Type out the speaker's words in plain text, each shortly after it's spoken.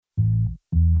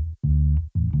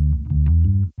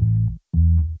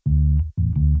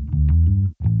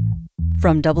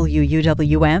From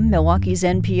WUWM, Milwaukee's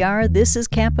NPR, this is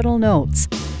Capitol Notes,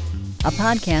 a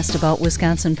podcast about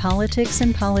Wisconsin politics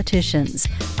and politicians.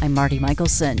 I'm Marty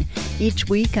Michelson. Each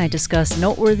week I discuss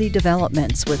noteworthy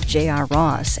developments with J.R.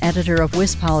 Ross, editor of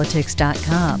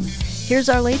WisPolitics.com. Here's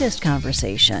our latest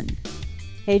conversation.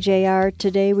 Hey, JR.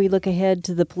 Today we look ahead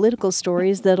to the political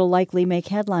stories that'll likely make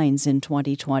headlines in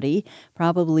 2020.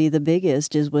 Probably the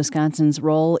biggest is Wisconsin's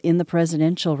role in the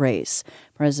presidential race.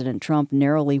 President Trump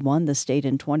narrowly won the state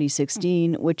in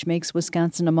 2016, which makes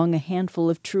Wisconsin among a handful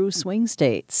of true swing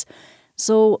states.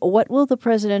 So what will the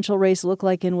presidential race look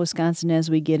like in Wisconsin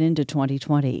as we get into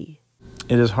 2020?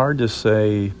 It is hard to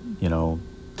say,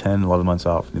 10, 11 months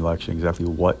out from the election exactly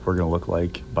what we're going to look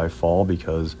like by fall,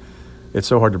 because it's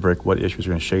so hard to predict what issues are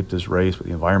going to shape this race, what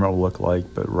the environment will look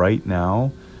like. But right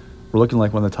now, we're looking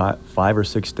like one of the top 5 or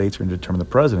 6 states are going to determine the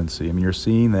presidency. I mean, you're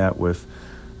seeing that with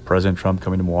President Trump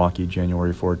coming to Milwaukee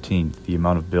January 14th, the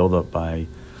amount of buildup by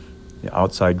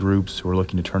outside groups who are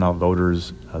looking to turn out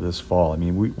voters this fall. I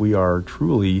mean, we are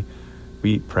truly,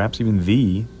 perhaps even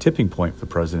the tipping point for the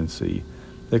presidency.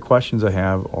 The questions I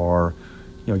have are,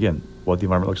 again, what the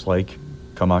environment looks like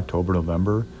come October,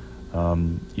 November.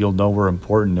 You'll know we're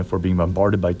important if we're being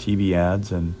bombarded by TV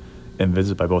ads and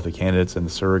visits by both the candidates and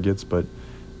the surrogates. But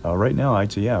right now,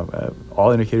 I'd say,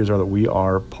 all indicators are that we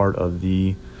are part of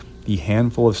the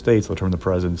handful of states that will determine the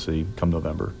presidency come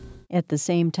November. At the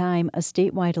same time, a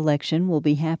statewide election will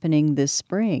be happening this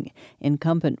spring.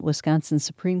 Incumbent Wisconsin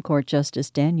Supreme Court Justice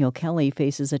Daniel Kelly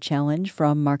faces a challenge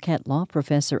from Marquette law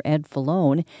professor Ed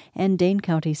Falone and Dane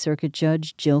County Circuit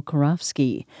Judge Jill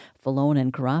Karofsky. Falone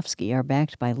and Karofsky are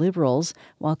backed by liberals,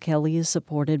 while Kelly is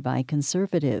supported by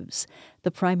conservatives.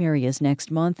 The primary is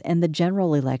next month, and the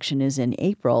general election is in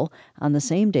April, on the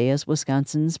same day as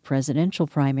Wisconsin's presidential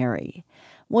primary.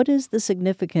 What is the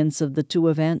significance of the two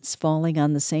events falling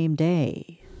on the same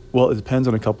day? Well, it depends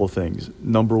on a couple of things.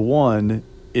 Number one,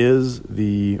 is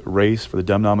the race for the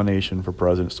Dem nomination for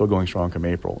president still going strong come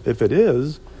April? If it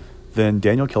is, then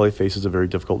Daniel Kelly faces a very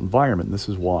difficult environment. This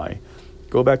is why.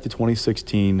 Go back to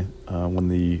 2016 when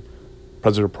the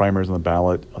presidential primary was on the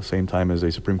ballot, same time as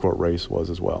a Supreme Court race was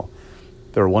as well.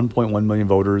 There were 1.1 million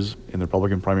voters in the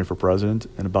Republican primary for president,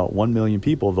 and about 1 million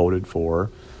people voted for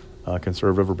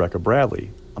conservative Rebecca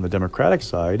Bradley. On the Democratic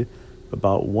side,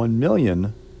 about 1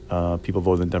 million people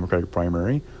voted in the Democratic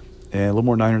primary, and a little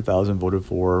more than 900,000 voted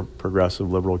for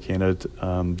progressive liberal candidate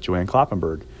Joanne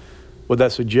Kloppenburg. What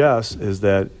that suggests is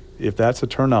that if that's the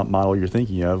turnout model you're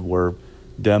thinking of, where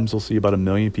Dems will see about 1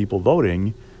 million people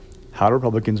voting, how do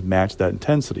Republicans match that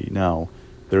intensity? Now,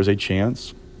 there's a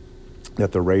chance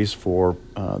that the race for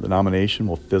the nomination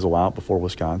will fizzle out before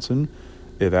Wisconsin.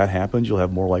 If that happens, you'll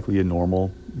have more likely a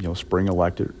normal, spring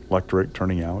electorate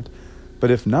turning out.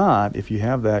 But if not, if you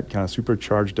have that kind of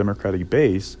supercharged Democratic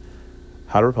base,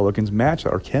 how do Republicans match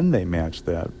that, or can they match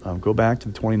that? Go back to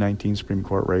the 2019 Supreme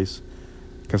Court race.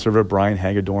 Conservative Brian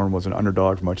Hagedorn was an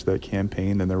underdog for much of that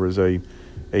campaign, and there was a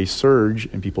surge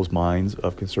in people's minds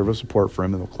of conservative support for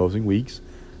him in the closing weeks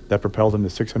that propelled him to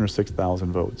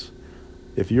 606,000 votes.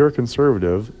 If you're a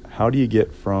conservative, how do you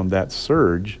get from that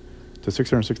surge to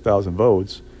 606,000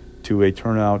 votes to a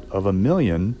turnout of 1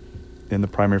 million in the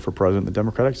primary for president on the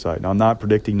Democratic side? Now, I'm not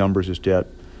predicting numbers just yet.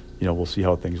 We'll see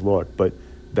how things look. But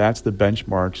that's the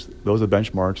benchmarks. Those are the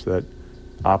benchmarks that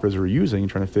operatives are using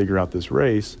trying to figure out this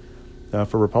race.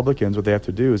 For Republicans, what they have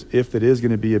to do is, if it is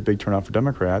going to be a big turnout for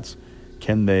Democrats,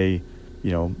 can they,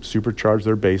 supercharge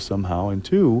their base somehow? And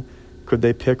two, could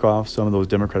they pick off some of those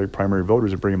Democratic primary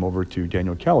voters and bring them over to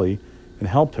Daniel Kelly and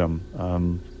help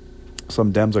him?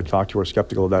 Some Dems I talked to are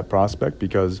skeptical of that prospect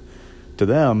because to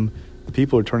them, the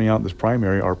people who are turning out in this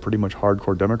primary are pretty much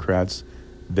hardcore Democrats.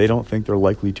 They don't think they're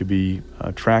likely to be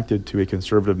attracted to a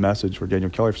conservative message for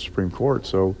Daniel Kelly for Supreme Court.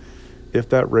 So if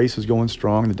that race is going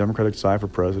strong on the Democratic side for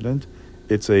president,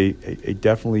 it's a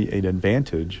definitely an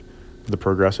advantage for the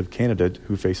progressive candidate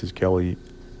who faces Kelly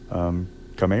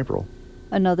come April.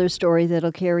 Another story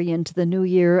that'll carry into the new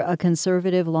year, a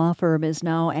conservative law firm is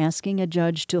now asking a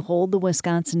judge to hold the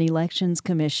Wisconsin Elections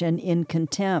Commission in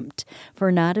contempt for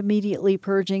not immediately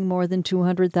purging more than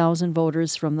 200,000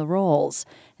 voters from the rolls.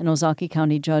 An Ozaukee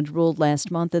County judge ruled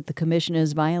last month that the commission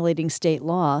is violating state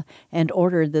law and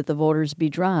ordered that the voters be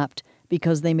dropped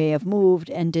because they may have moved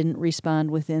and didn't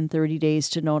respond within 30 days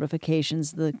to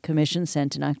notifications the commission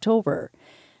sent in October.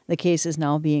 The case is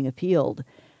now being appealed.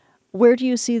 Where do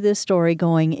you see this story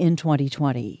going in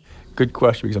 2020? Good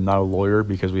question, because I'm not a lawyer,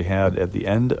 because we had at the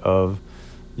end of,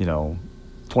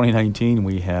 2019,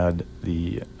 we had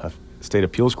the state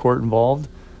appeals court involved,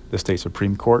 the state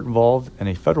Supreme Court involved, and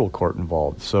a federal court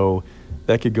involved. So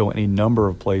that could go any number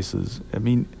of places. I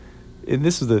mean, and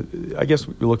this is I guess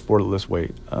we look forward to it this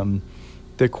way.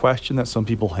 The question that some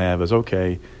people have is,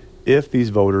 okay, if these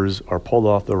voters are pulled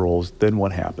off the rolls, then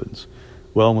what happens?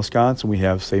 Well, in Wisconsin, we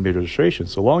have same-day registration.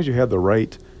 So long as you have the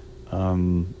right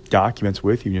documents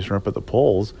with you and you turn up at the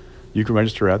polls, you can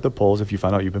register at the polls if you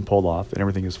find out you've been pulled off and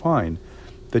everything is fine.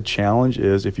 The challenge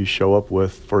is if you show up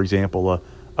with, for example,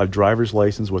 a driver's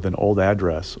license with an old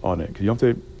address on it. Because you don't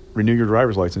have to renew your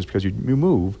driver's license because you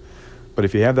move. But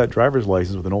if you have that driver's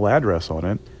license with an old address on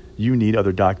it, you need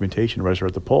other documentation to register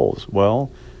at the polls.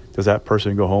 Well, does that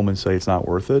person go home and say it's not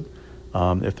worth it?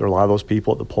 If there are a lot of those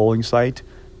people at the polling site,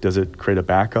 does it create a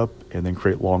backup and then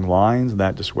create long lines and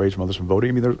that dissuades from others from voting?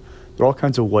 I mean, there are all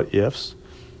kinds of what ifs.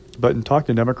 But in talking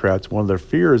to Democrats, one of their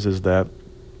fears is that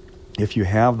if you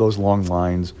have those long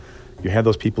lines, you have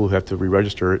those people who have to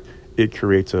re-register, it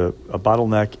creates a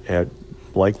bottleneck at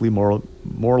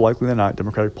more likely than not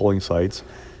Democratic polling sites.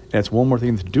 And it's one more thing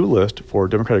on the to-do list for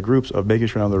Democratic groups of making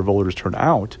sure now their voters turn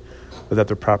out, but that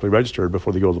they're properly registered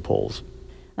before they go to the polls.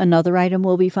 Another item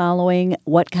we'll be following,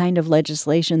 what kind of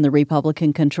legislation the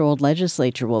Republican-controlled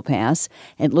legislature will pass.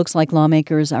 It looks like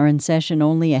lawmakers are in session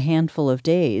only a handful of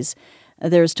days.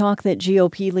 There's talk that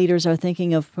GOP leaders are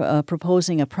thinking of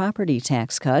proposing a property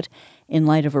tax cut in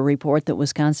light of a report that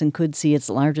Wisconsin could see its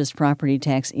largest property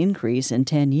tax increase in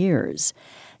 10 years.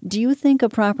 Do you think a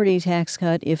property tax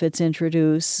cut, if it's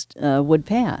introduced, would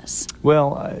pass?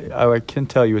 Well, I can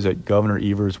tell you is that Governor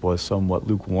Evers was somewhat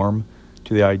lukewarm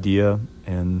to the idea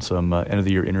in some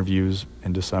end-of-the-year interviews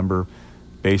in December.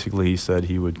 Basically, he said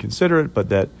he would consider it, but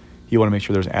that he wanted to make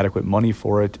sure there's adequate money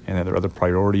for it and that there are other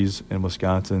priorities in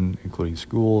Wisconsin, including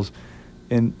schools.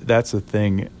 And that's the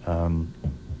thing.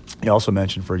 He also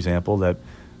mentioned, for example, that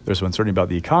there's some uncertainty about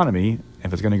the economy.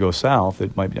 If it's going to go south,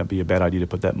 it might not be a bad idea to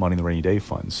put that money in the rainy day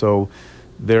fund. So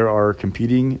there are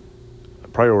competing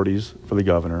priorities for the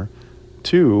governor.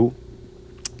 Two,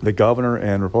 the governor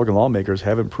and Republican lawmakers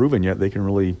haven't proven yet they can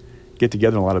really get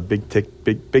together on a lot of big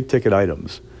ticket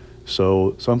items.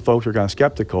 So some folks are kind of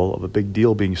skeptical of a big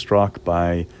deal being struck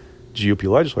by GOP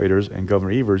legislators and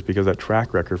Governor Evers because of that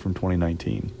track record from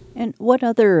 2019. And what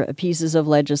other pieces of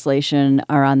legislation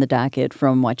are on the docket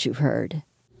from what you've heard?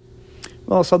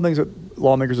 Well, some things that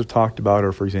lawmakers have talked about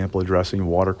are, for example, addressing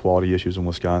water quality issues in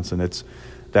Wisconsin.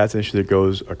 That's an issue that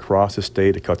goes across the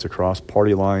state. It cuts across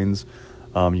party lines.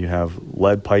 You have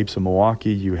lead pipes in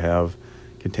Milwaukee. You have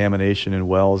contamination in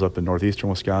wells up in northeastern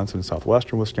Wisconsin and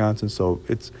southwestern Wisconsin. So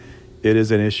it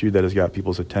is an issue that has got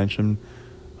people's attention.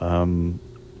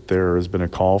 There has been a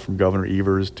call from Governor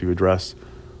Evers to address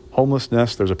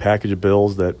homelessness. There's a package of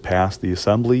bills that passed the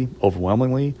Assembly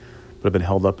overwhelmingly, but have been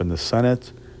held up in the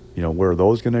Senate. Where are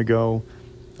those going to go?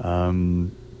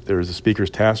 There's a speaker's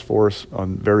task force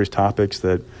on various topics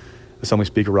that Assembly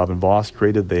Speaker Robin Vos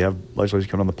created. They have legislation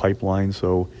coming on the pipeline.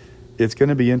 So it's going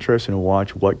to be interesting to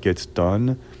watch what gets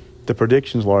done. The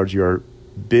predictions largely are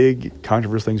big,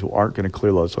 controversial things that aren't going to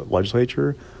clear the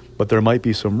legislature, but there might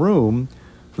be some room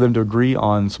for them to agree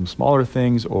on some smaller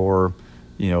things or,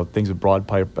 things with broad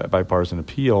bipartisan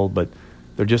appeal, but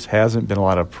there just hasn't been a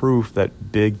lot of proof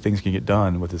that big things can get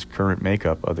done with this current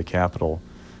makeup of the Capitol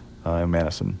in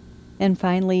Madison. And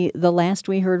finally, the last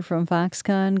we heard from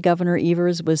Foxconn, Governor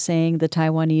Evers was saying the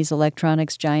Taiwanese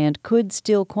electronics giant could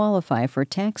still qualify for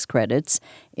tax credits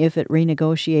if it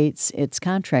renegotiates its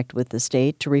contract with the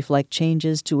state to reflect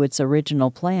changes to its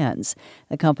original plans.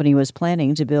 The company was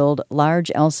planning to build large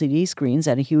LCD screens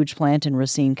at a huge plant in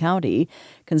Racine County.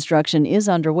 Construction is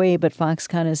underway, but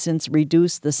Foxconn has since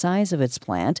reduced the size of its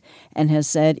plant and has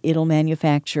said it'll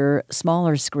manufacture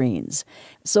smaller screens.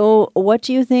 So what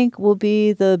do you think will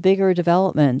be the bigger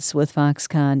developments with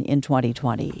Foxconn in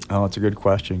 2020? Oh, it's a good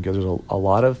question because there's a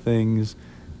lot of things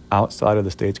outside of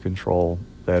the state's control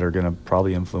that are going to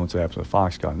probably influence what happens with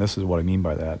Foxconn. This is what I mean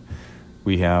by that.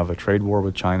 We have a trade war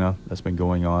with China that's been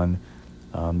going on.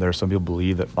 There are some people who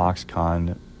believe that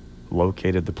Foxconn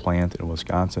located the plant in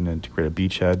Wisconsin and to create a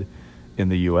beachhead in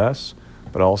the U.S.,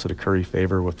 but also to curry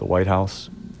favor with the White House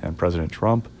and President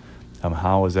Trump.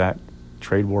 How does that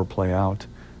trade war play out?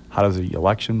 How does the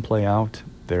election play out?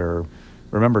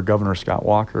 Remember, Governor Scott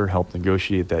Walker helped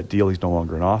negotiate that deal. He's no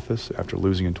longer in office after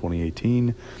losing in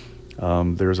 2018.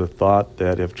 There's a thought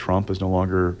that if Trump is no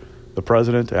longer the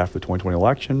president after the 2020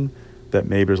 election, that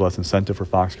maybe there's less incentive for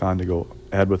Foxconn to go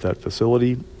ahead with that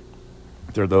facility.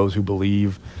 There are those who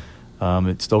believe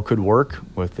it still could work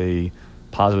with a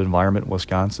positive environment in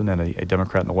Wisconsin and a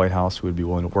Democrat in the White House who would be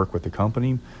willing to work with the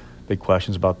company. Big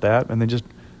questions about that. And then just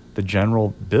the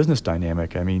general business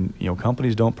dynamic. I mean,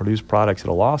 companies don't produce products at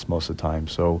a loss most of the time.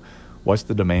 So what's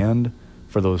the demand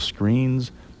for those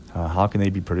screens? How can they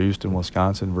be produced in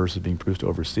Wisconsin versus being produced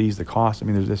overseas? The cost. I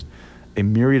mean, there's a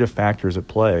myriad of factors at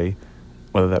play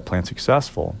whether that plan's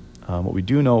successful. What we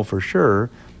do know for sure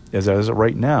is that as of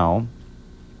right now,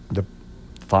 the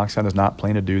Foxconn is not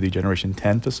planning to do the Generation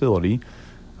 10 facility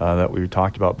that we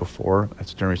talked about before.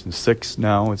 That's Generation 6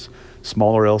 now. It's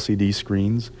smaller LCD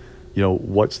screens.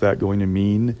 What's that going to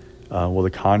mean? Will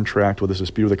this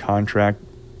dispute of the contract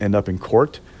end up in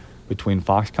court between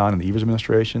Foxconn and the Evers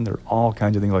administration? There are all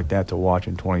kinds of things like that to watch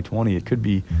in 2020. It could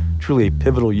be truly a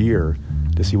pivotal year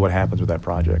to see what happens with that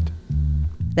project.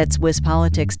 That's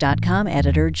WisPolitics.com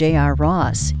editor J.R.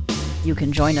 Ross. You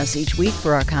can join us each week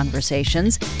for our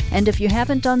conversations, and if you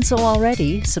haven't done so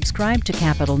already, subscribe to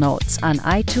Capital Notes on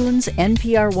iTunes,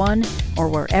 NPR One, or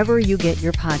wherever you get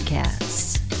your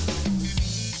podcasts.